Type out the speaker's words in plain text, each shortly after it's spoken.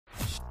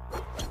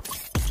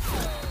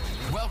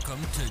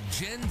Welcome to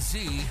Gen Z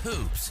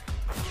Hoops,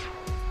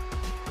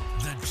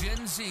 the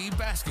Gen Z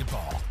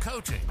basketball,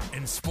 coaching,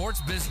 and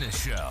sports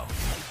business show.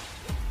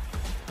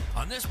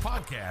 On this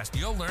podcast,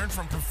 you'll learn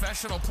from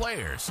professional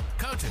players,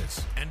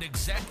 coaches, and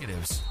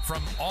executives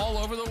from all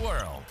over the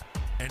world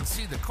and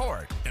see the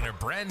court in a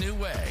brand new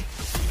way.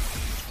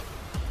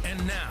 And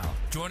now,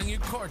 joining you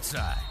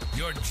courtside,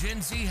 your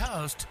Gen Z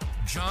host,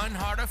 John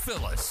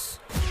Hartophilus.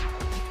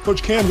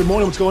 Coach Cam, good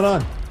morning. What's going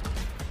on?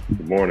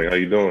 Good morning. How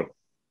you doing?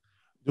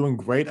 Doing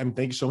great. Thank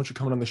you so much for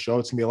coming on the show.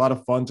 It's gonna be a lot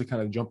of fun to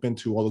kind of jump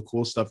into all the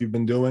cool stuff you've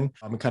been doing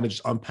and kind of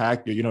just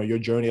unpack your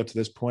journey up to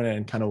this point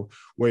and kind of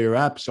where you're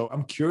at. So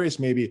I'm curious,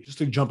 maybe just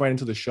to jump right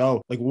into the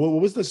show, like what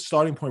was the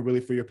starting point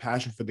really for your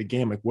passion for the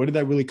game? Like where did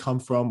that really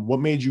come from? What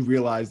made you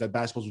realize that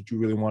basketball is what you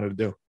really wanted to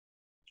do?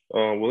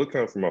 Well, it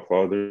came from my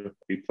father.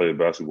 He played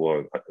basketball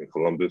in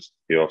Columbus.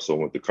 He also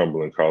went to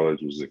Cumberland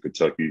College, which is in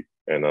Kentucky.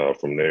 And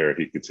from there,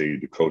 he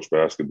continued to coach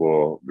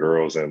basketball,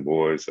 girls and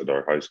boys, at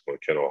our high school in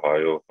Kent,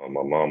 Ohio.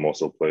 My mom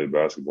also played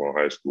basketball in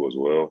high school as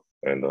well.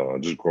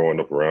 And just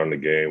growing up around the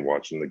game,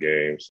 watching the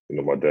games.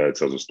 My dad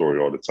tells a story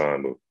all the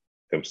time of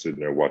him sitting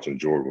there watching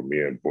Jordan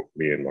with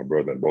me and my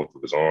brother in both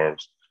of his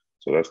arms.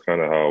 So that's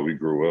kind of how we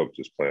grew up,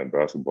 just playing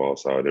basketball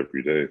outside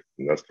every day.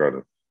 And that's kind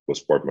of what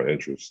sparked my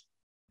interest.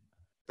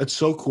 That's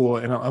so cool.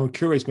 And I'm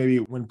curious, maybe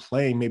when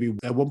playing, maybe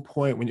at one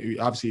point when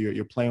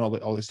you're playing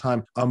all this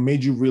time,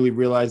 made you really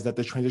realize that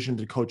the transition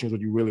to coaching is what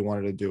you really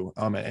wanted to do,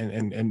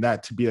 and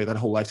that to be like that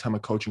whole lifetime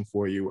of coaching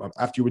for you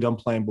after you were done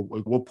playing. But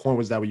what point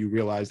was that where you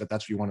realized that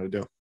that's what you wanted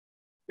to do?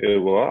 Yeah,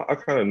 well, I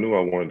kind of knew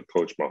I wanted to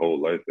coach my whole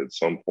life at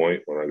some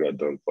point when I got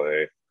done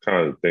playing.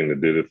 Kind of the thing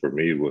that did it for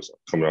me was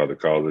coming out of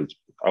college.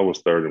 I was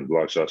third in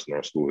block shots in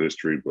our school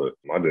history, but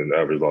I didn't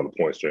average a lot of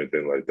points or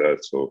anything like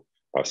that. So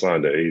I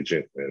signed an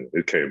agent, and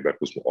it came back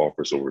with some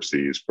offers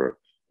overseas for,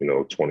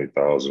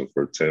 $20,000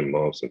 for 10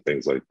 months and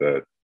things like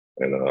that.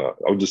 And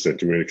I was just in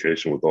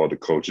communication with all the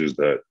coaches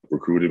that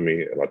recruited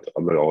me, and I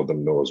let all of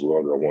them know as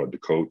well that I wanted to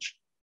coach.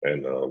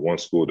 And one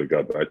school that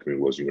got back to me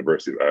was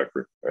University of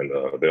Akron, and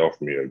they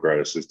offered me a grad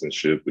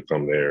assistantship to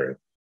come there and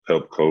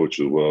help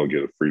coach as well,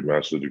 get a free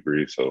master's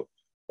degree. So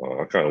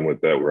I kind of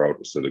went that route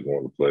instead of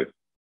going to play.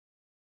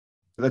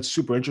 That's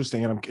super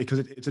interesting, and because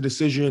it's a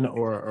decision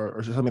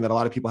or something that a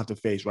lot of people have to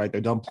face, right?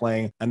 They're done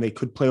playing, and they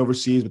could play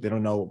overseas, but they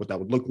don't know what that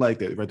would look like.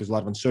 Right? There's a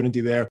lot of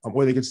uncertainty there,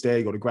 or they could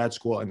stay, go to grad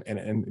school,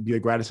 and be a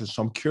grad assistant.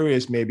 So I'm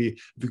curious, maybe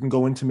if you can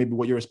go into maybe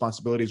what your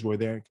responsibilities were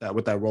there,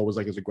 what that role was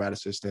like as a grad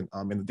assistant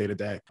in the day to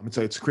day. It's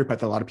a career path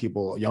that a lot of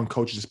people, young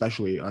coaches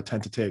especially,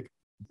 tend to take.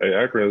 Hey,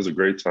 Akron is a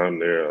great time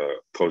there.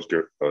 Coach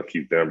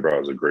Keith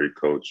Danbrow is a great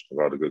coach. A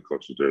lot of good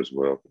coaches there as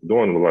well.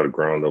 Doing a lot of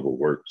ground level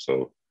work.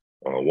 So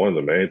one of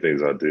the main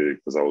things I did,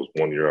 because I was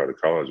 1 year out of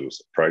college,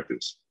 was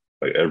practice.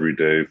 Like every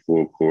day,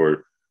 full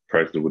court,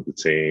 practice with the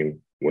team.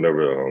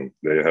 Whenever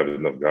they have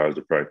enough guys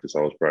to practice,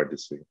 I was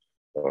practicing.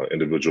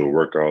 Individual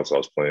workouts, I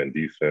was playing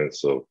defense.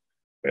 So,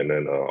 and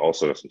then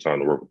also got some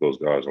time to work with those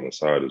guys on the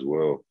side as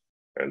well.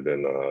 And then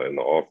in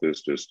the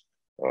office, just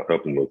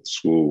helping with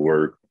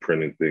schoolwork,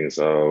 printing things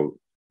out.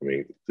 I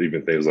mean,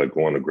 even things like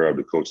going to grab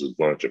the coach's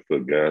lunch and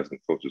put gas in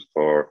the coach's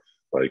car.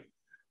 Like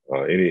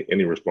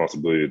any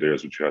responsibility there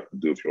is what you have to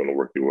do if you want to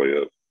work your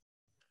way up.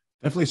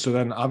 Definitely. So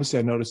then obviously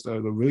I noticed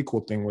the really cool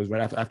thing was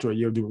right after a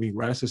year of doing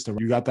grad assistant,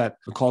 you got that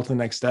call to the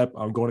next step,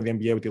 going to the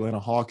NBA with the Atlanta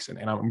Hawks. And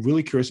I'm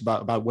really curious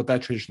about what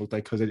that transition looked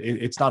like, because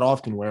it's not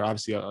often where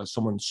obviously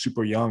someone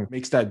super young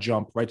makes that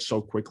jump right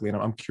so quickly. And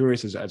I'm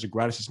curious as a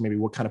grad assistant, maybe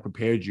what kind of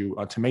prepared you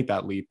to make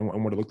that leap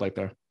and what it looked like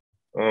there.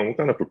 What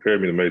kind of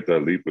prepared me to make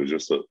that leap was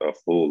just a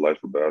full life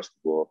of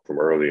basketball from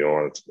early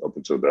on up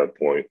until that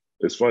point.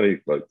 It's funny,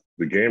 like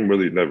the game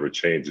really never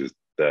changes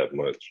that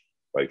much.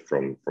 Like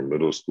from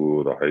middle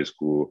school to high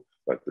school,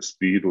 like the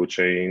speed will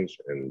change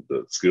and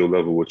the skill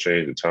level will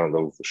change, the talent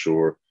level for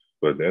sure.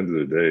 But at the end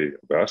of the day,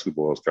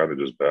 basketball is kind of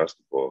just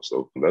basketball.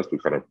 So that's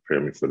what kind of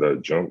prepared me for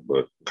that jump.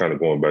 But kind of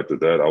going back to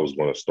that, I was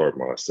going to start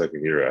my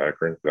second year at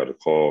Akron. Got a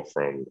call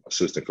from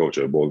assistant coach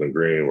at Bowling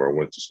Green, where I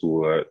went to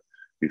school at.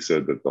 He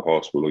said that the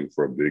Hawks were looking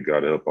for a big guy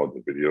to help out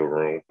in the video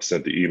room. I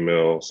sent the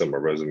email, sent my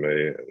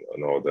resume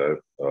and all that.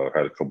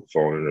 Had a couple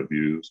phone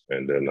interviews.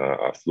 And then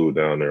I flew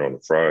down there on the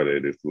Friday.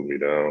 They flew me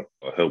down,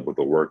 helped with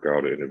the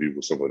workout, an interview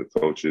with some of the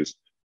coaches.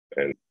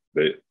 And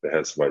they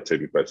had somebody take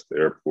me back to the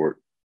airport.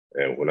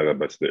 And when I got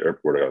back to the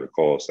airport, I got a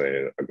call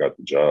saying I got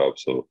the job.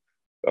 So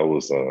that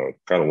was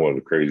kind of one of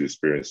the crazy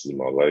experiences in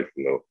my life.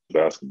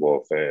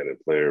 Basketball fan and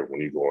player, when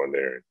you go in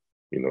there,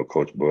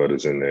 Coach Bud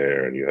is in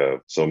there and you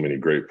have so many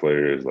great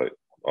players like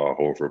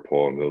Horford,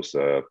 Paul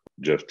Millsap,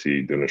 Jeff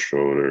T, Dennis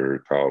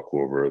Schroeder, Kyle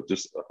Korver,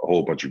 just a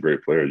whole bunch of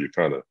great players. You're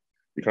kind of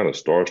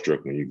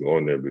starstruck when you go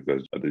in there,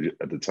 because at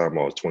the time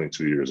I was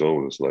 22 years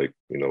old. It's like,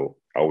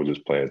 I was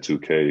just playing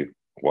 2K,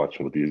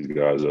 watching with these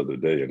guys the other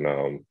day, and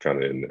now I'm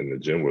kind of in the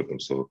gym with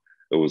them. So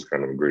it was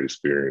kind of a great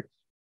experience.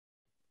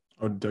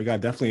 Oh, God,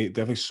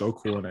 definitely so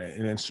cool.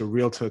 And it's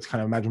surreal to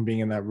kind of imagine being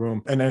in that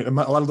room. And a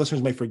lot of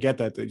listeners may forget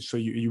that. So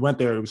you went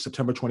there, it was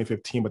September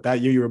 2015, but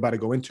that year you were about to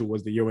go into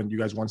was the year when you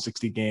guys won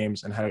 60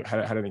 games and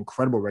had an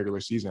incredible regular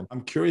season. I'm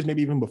curious,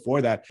 maybe even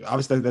before that,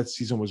 obviously that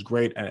season was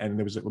great. And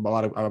there was a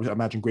lot of, I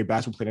imagine, great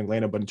basketball played in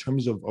Atlanta. But in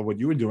terms of what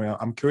you were doing,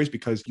 I'm curious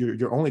because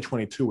you're only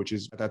 22, which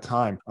is at that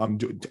time,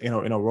 in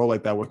a role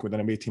like that, working with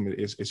an NBA team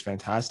is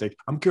fantastic.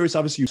 I'm curious,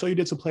 obviously, so you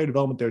did some player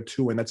development there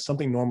too. And that's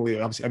something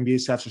normally, obviously, NBA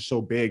staffs are so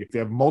big. They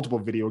have multiple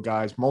video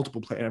guys,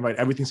 multiple players, right?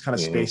 Everything's kind of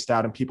spaced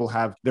out and people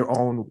have their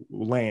own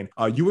lane.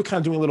 You were kind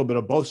of doing a little bit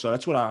of both. So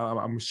that's what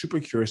I'm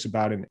super curious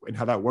about and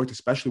how that worked,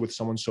 especially with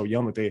someone so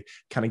young that they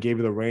kind of gave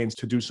you the reins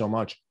to do so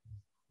much.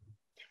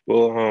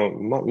 Well,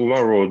 my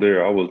role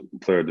there, I was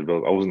player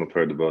development. I wasn't a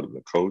player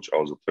development coach. I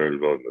was a player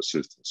development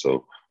assistant.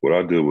 So what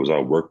I did was I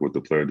worked with the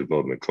player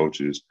development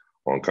coaches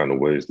on kind of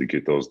ways to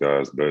get those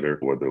guys better,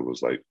 whether it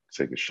was like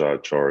taking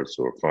shot charts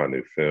or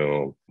finding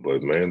film.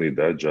 But mainly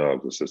that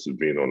job consisted of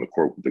being on the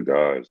court with the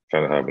guys,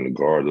 kind of having to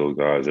guard those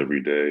guys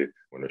every day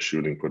when they're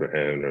shooting, put a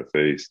hand in their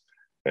face.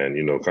 And,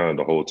 kind of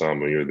the whole time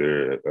when you're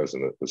there as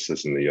an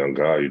assistant, a young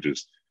guy, you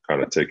just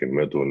kind of taking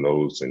mental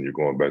notes and you're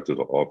going back to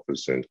the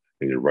office and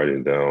you're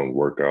writing down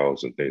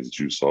workouts and things that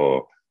you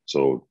saw.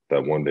 So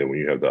that one day when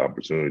you have the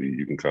opportunity,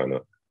 you can kind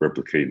of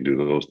replicate and do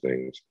those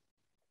things.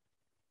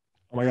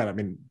 Oh my God, I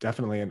mean,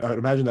 definitely. And I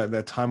imagine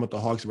that time with the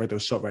Hawks, right? There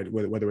was so, right,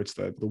 whether it's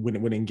the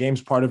winning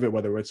games part of it,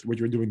 whether it's what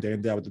you were doing day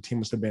in day out with the team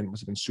must have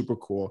been super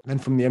cool. And then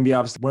from the NBA,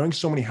 obviously, wearing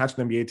so many hats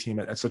with the NBA team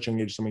at such an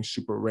age is something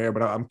super rare.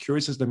 But I'm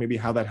curious as to maybe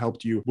how that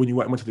helped you when you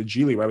went to the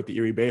G League, right, with the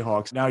Erie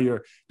Bayhawks. Now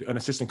you're an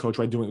assistant coach,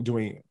 right,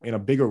 doing in a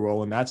bigger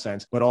role in that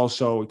sense, but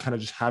also kind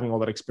of just having all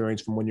that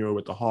experience from when you were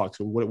with the Hawks.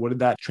 So what did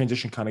that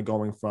transition kind of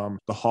going from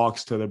the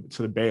Hawks to the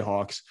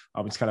Bayhawks?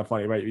 It's kind of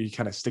funny, right? You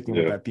kind of sticking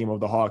with that theme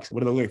of the Hawks. What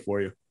did it look like for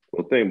you?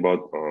 Well, the thing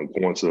about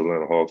going to the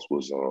Atlanta Hawks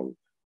was,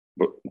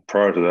 but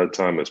prior to that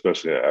time,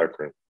 especially at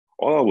Akron,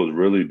 all I was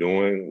really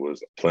doing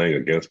was playing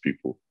against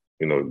people,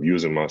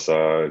 using my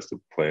size to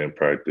play in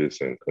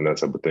practice and that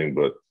type of thing.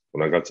 But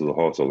when I got to the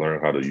Hawks, I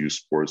learned how to use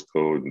sports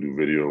code and do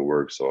video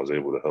work. So I was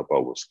able to help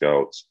out with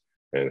scouts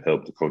and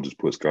help the coaches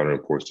put scouting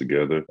reports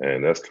together.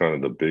 And that's kind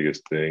of the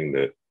biggest thing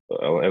that,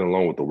 and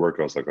along with the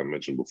workouts, like I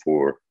mentioned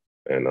before,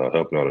 and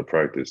helping out in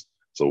practice.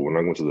 So when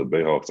I went to the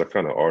Bayhawks, I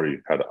kind of already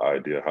had an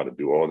idea how to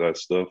do all that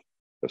stuff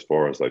as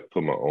far as like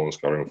put my own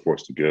scouting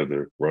reports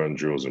together, run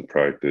drills in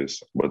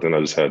practice. But then I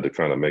just had to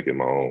kind of make it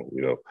my own,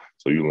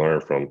 So you learn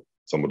from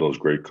some of those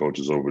great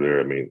coaches over there.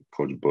 I mean,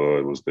 Coach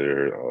Bud was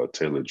there.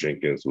 Taylor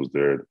Jenkins was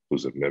there,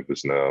 who's in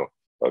Memphis now.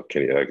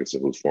 Kenny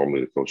Atkinson, who's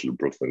formerly the coach of the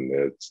Brooklyn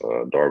Nets.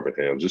 Darvin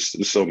Ham,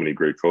 just so many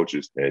great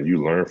coaches. And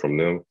you learn from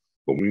them.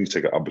 But when you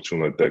take an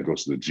opportunity like that,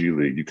 goes to the G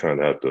League, you kind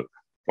of have to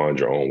find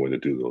your own way to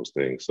do those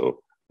things. So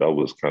that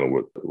was kind of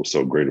what was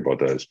so great about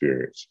that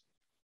experience.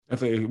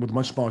 Definitely, with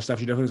much smaller staff,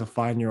 you definitely have to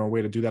find your own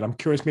way to do that. I'm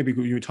curious, maybe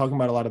you were talking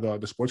about a lot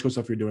of the sports code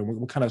stuff you're doing.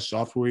 What kind of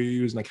software you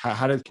use? Like,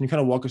 can you kind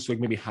of walk us through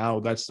maybe how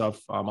that stuff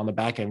on the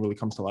back end really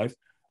comes to life?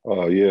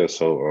 Yeah,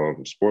 so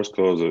Sports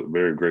Code is a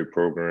very great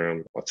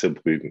program.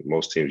 Typically,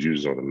 most teams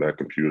use it on the Mac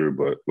computer,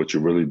 but what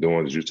you're really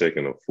doing is you're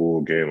taking a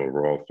full game of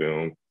raw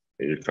film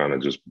and you're kind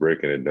of just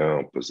breaking it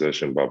down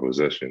possession by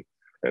possession.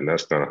 And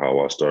that's kind of how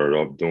I started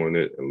off doing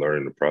it and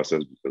learning the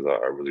process because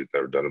I really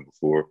never done it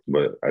before.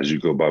 But as you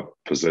go by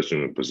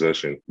possession and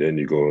possession, then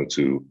you go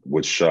into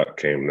which shot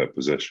came in that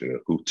possession and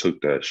who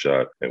took that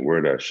shot and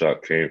where that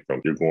shot came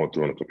from. You're going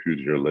through on the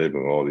computer, you're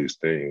labeling all these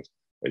things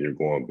and you're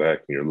going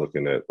back and you're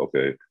looking at,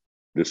 okay,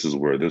 this is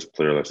where this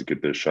player likes to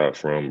get their shot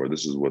from, or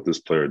this is what this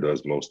player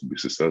does most to be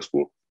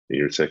successful. And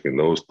you're taking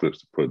those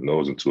clips and putting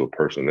those into a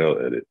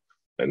personnel edit.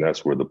 And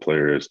that's where the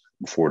players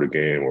before the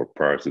game or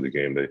prior to the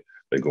game, they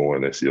go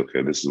in and they see,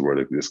 okay, this is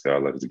where this guy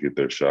likes to get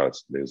their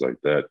shots, things like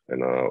that.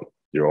 And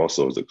you're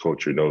also, as a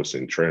coach, you're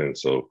noticing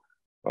trends. So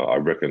I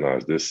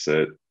recognize this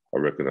set, I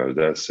recognize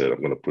that set.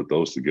 I'm going to put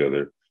those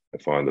together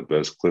and find the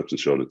best clips to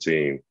show the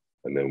team.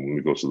 And then when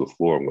we go to the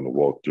floor, I'm going to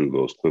walk through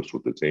those clips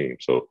with the team.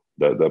 So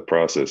that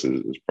process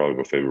is probably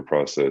my favorite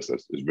process.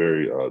 It's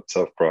very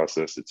tough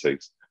process. It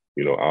takes,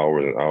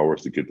 hours and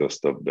hours to get that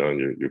stuff done.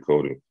 You're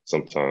coding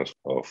sometimes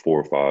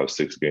 4, 5,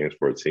 6 games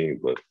for a team,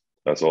 but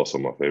that's also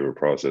my favorite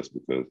process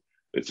because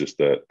it's just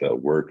that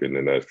work and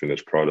then that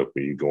finished product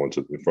when you go in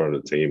front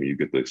of the team and you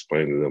get to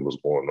explain to them what's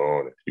going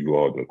on. You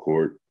go out in the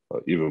court,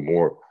 even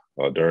more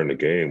during the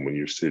game when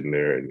you're sitting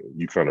there and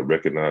you kind of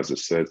recognize the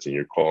sets and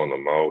you're calling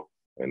them out.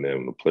 And then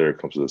when the player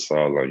comes to the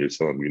sideline, you're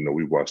telling them,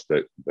 we watched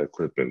that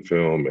clip in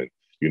film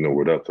and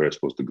where that player's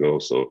supposed to go.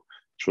 So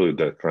it's really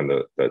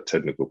that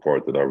technical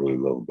part that I really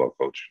love about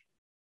coaching.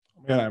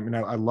 Yeah, I mean,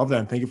 I love that.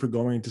 And thank you for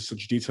going into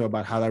such detail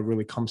about how that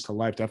really comes to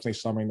life. Definitely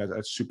something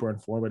that's super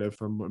informative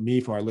for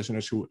me, for our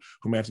listeners who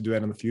may have to do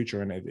that in the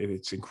future. And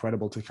it's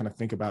incredible to kind of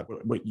think about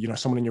what,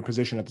 someone in your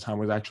position at the time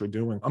was actually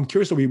doing. I'm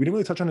curious, though, we didn't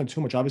really touch on it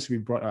too much.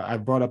 Obviously,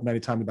 I've brought up many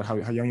times about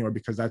how young you are,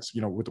 because that's,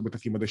 with the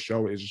theme of the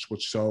show is just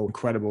what's so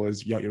incredible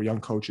is your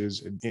young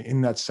coaches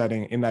in that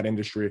setting, in that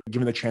industry,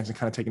 given the chance and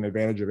kind of taking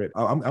advantage of it.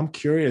 I'm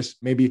curious,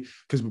 maybe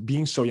because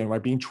being so young,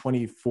 right, being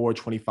 24,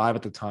 25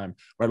 at the time,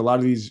 right, a lot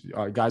of these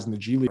guys in the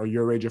G League are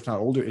your age, if not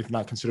older, if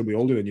not considerably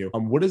older than you.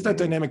 What does that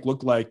dynamic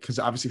look like? Because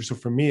obviously, so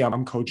for me,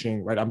 I'm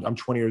coaching, right? I'm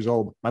 20 years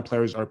old. My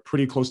players are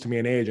pretty close to me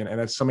in age, and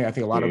that's something I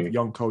think a lot of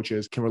young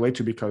coaches can relate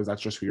to, because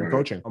that's just who you're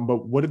coaching.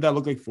 But what did that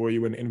look like for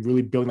you in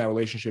really building that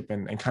relationship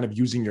and kind of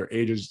using your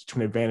ages to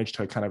an advantage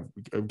to kind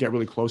of get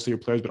really close to your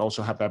players, but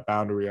also have that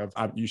boundary of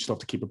you still have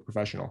to keep it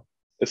professional?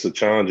 It's a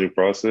challenging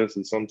process,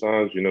 and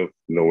sometimes,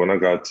 when I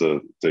got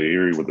to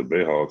Erie with the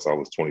Bayhawks, I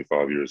was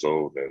 25 years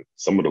old, and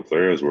some of the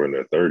players were in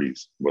their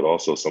 30s, but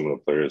also some of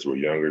the players were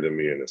younger than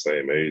me and the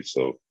same age.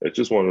 So it's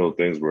just one of those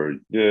things where,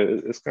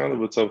 it's kind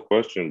of a tough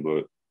question,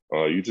 but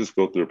you just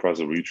go through a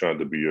process where you're trying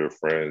to be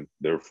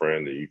their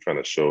friend, and you kind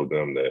of show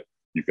them that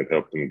you can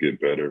help them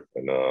get better.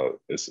 And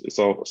it's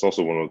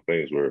also one of those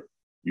things where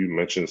you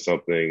mention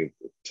something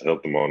to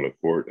help them on the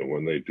court, and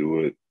when they do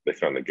it, they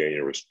kind of gain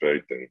your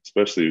respect. And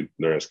especially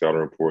during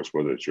scouting reports,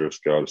 whether it's your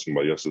scout or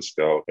somebody else's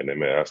scout, and they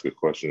may ask a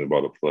question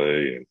about a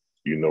play, and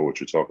you know what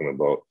you're talking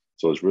about.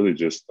 So it's really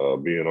just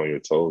being on your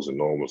toes and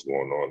knowing what's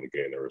going on to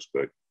gain their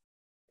respect.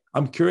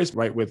 I'm curious,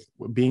 right, with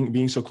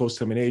being so close to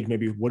them in age,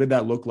 maybe what did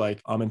that look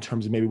like in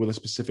terms of maybe with a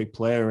specific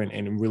player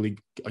and really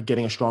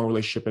getting a strong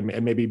relationship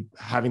and maybe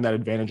having that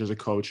advantage as a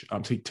coach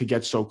to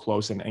get so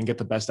close and get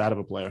the best out of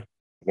a player?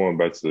 Going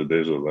back to the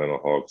days of Atlanta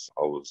Hawks,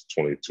 I was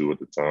 22 at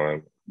the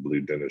time. I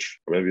believe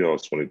maybe I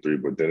was 23,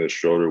 but Dennis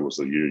Schroeder was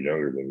a year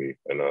younger than me.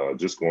 And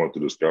just going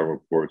through the scouting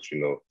reports,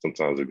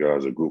 sometimes the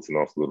guys are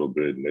goofing off a little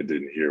bit and they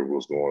didn't hear what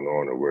was going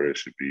on or where they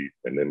should be.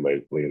 And they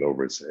might lean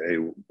over and say, hey,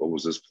 what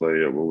was this play,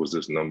 or what was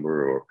this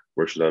number, or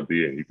where should I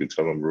be? And you can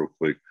tell them real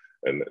quick.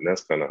 And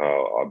that's kind of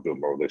how I built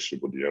my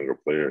relationship with the younger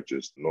player,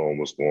 just knowing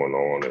what's going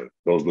on. And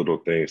those little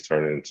things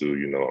turn into,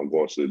 I'm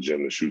going to the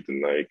gym to shoot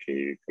tonight. Can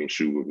you come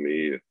shoot with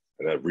me?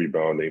 And that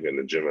rebounding in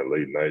the gym at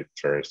late night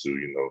turns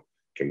to,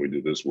 can we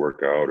do this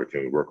workout, or can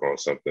we work on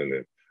something?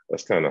 And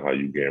that's kind of how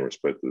you gain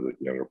respect to the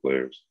younger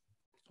players.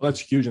 Well, that's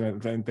huge.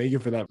 And thank you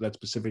for that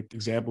specific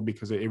example,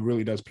 because it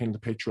really does paint the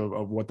picture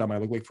of what that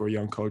might look like for a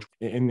young coach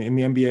in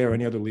the NBA or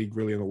any other league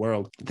really in the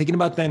world. Thinking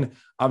about then,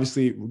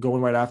 obviously,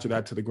 going right after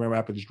that to the Grand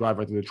Rapids Drive,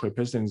 right to the Detroit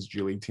Pistons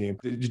G League team.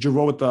 Did your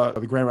role with the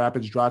Grand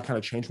Rapids Drive kind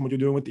of change from what you're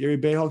doing with the Erie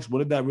Bayhawks? What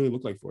did that really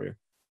look like for you?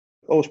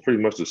 I was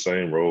pretty much the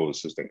same role,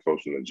 assistant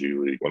coach in the G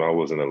League. When I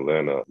was in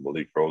Atlanta,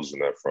 Malik Rose was in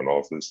that front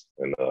office,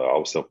 and I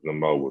was helping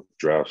them out with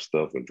draft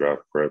stuff and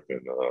draft prep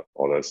and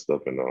all that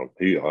stuff. And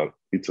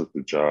he took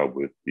the job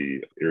with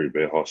the Erie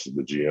Bayhawks as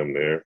the GM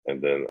there,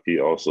 and then he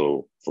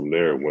also from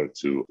there went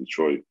to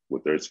Detroit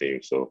with their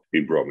team. So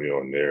he brought me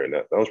on there, and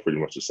that was pretty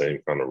much the same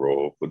kind of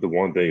role. But the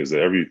one thing is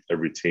that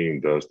every team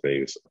does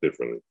things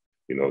differently,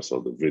 so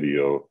the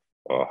video,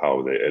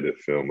 how they edit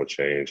film will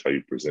change, how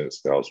you present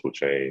scouts will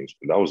change.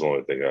 And that was the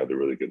only thing I had to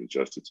really get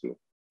adjusted to.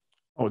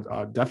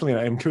 Oh, definitely.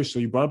 I'm curious. So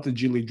you brought up the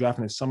G League draft,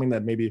 and it's something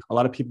that maybe a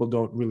lot of people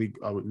don't really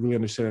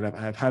understand.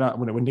 I've had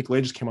when Nick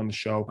Lages came on the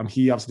show,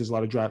 he obviously does a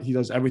lot of draft. He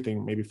does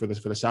everything maybe for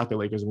the South Bay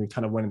Lakers, and we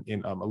kind of went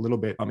in a little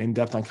bit in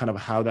depth on kind of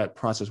how that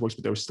process works.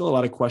 But there was still a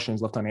lot of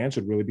questions left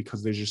unanswered, really,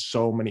 because there's just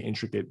so many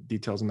intricate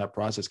details in that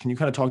process. Can you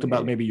kind of talk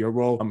about maybe your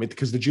role?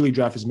 Because the G League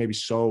draft is maybe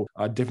so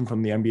different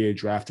from the NBA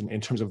draft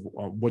in terms of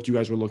what you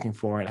guys were looking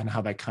for and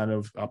how that kind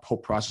of whole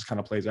process kind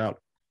of plays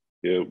out.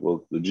 Yeah,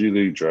 well, the G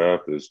League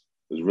draft is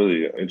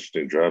really an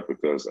interesting draft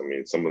because,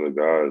 some of the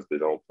guys, they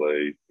don't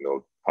play,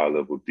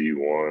 high-level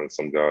D1.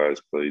 Some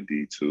guys play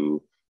D2.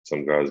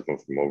 Some guys come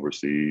from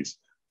overseas.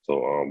 So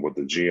what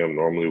the GM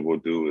normally will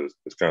do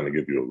is kind of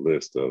give you a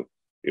list of,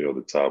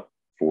 the top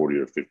 40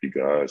 or 50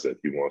 guys that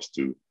he wants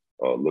to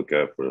look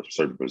at for a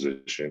certain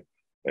position.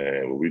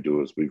 And what we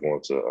do is we go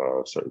into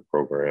certain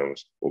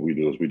programs. What we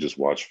do is we just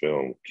watch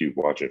film, keep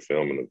watching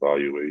film and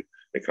evaluate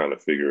and kind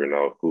of figuring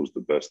out who's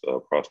the best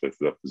prospect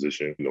for that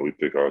position. We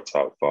pick our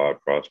top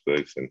 5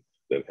 prospects and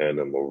then hand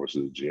them over to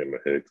the GM and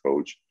head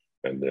coach,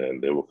 and then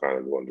they will kind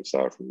of go and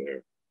decide from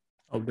there.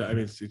 Oh,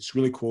 it's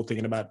really cool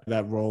thinking about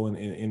that role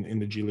in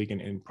the G League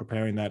and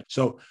preparing that.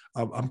 So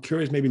I'm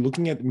curious, maybe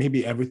looking at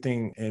maybe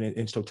everything in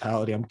its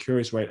totality. I'm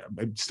curious, right?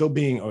 Still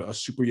being a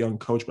super young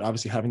coach, but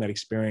obviously having that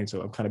experience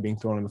of kind of being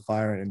thrown in the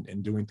fire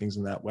and doing things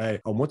in that way.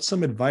 What's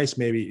some advice,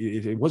 maybe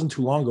it wasn't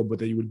too long ago, but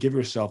that you would give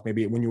yourself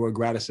maybe when you were a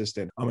grad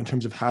assistant in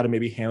terms of how to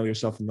maybe handle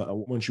yourself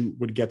once you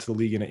would get to the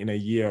league in a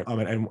year,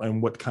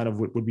 and what kind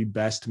of would be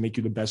best to make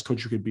you the best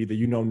coach you could be that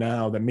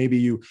now that maybe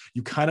you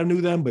kind of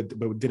knew them, but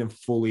didn't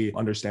fully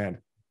understand?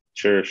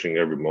 Cherishing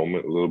every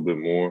moment a little bit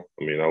more.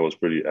 I was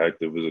pretty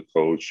active as a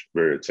coach,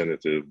 very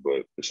attentive,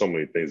 but there's so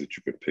many things that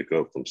you can pick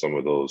up from some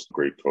of those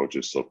great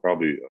coaches. So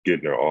probably get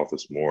in their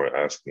office more,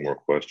 asking more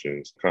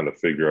questions, kind of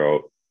figure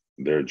out,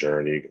 their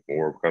journey,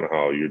 more kind of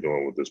how you're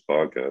doing with this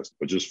podcast,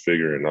 but just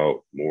figuring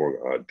out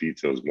more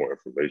details, more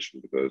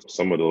information, because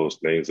some of those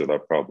things that I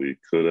probably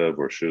could have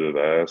or should have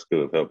asked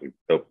could have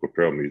helped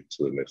propel me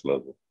to the next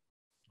level.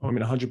 I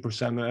mean,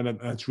 100%. And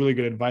that's really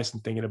good advice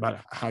in thinking about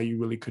how you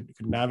really could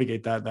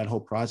navigate that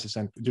whole process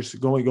and just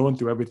going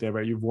through everything,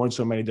 right? You've worn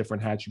so many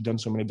different hats. You've done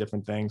so many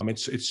different things.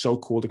 It's so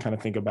cool to kind of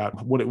think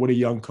about what a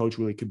young coach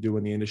really could do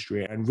in the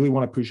industry. And really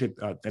want to appreciate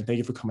and thank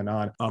you for coming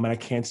on. And I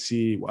can't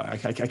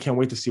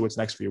wait to see what's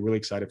next for you. Really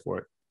excited for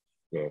it.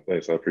 No,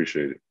 thanks. I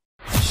appreciate it.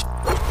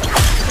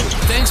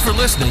 Thanks for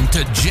listening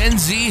to Gen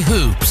Z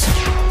Hoops.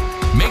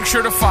 Make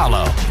sure to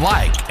follow,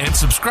 like, and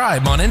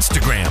subscribe on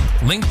Instagram,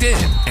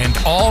 LinkedIn, and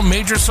all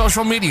major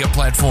social media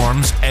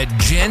platforms at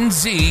Gen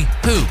Z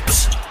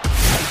Hoops.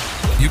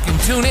 You can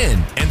tune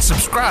in and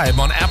subscribe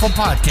on Apple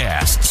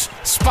Podcasts,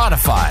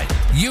 Spotify,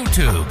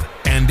 YouTube,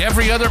 and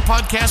every other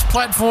podcast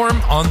platform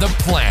on the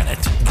planet.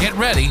 Get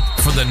ready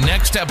for the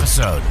next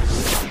episode.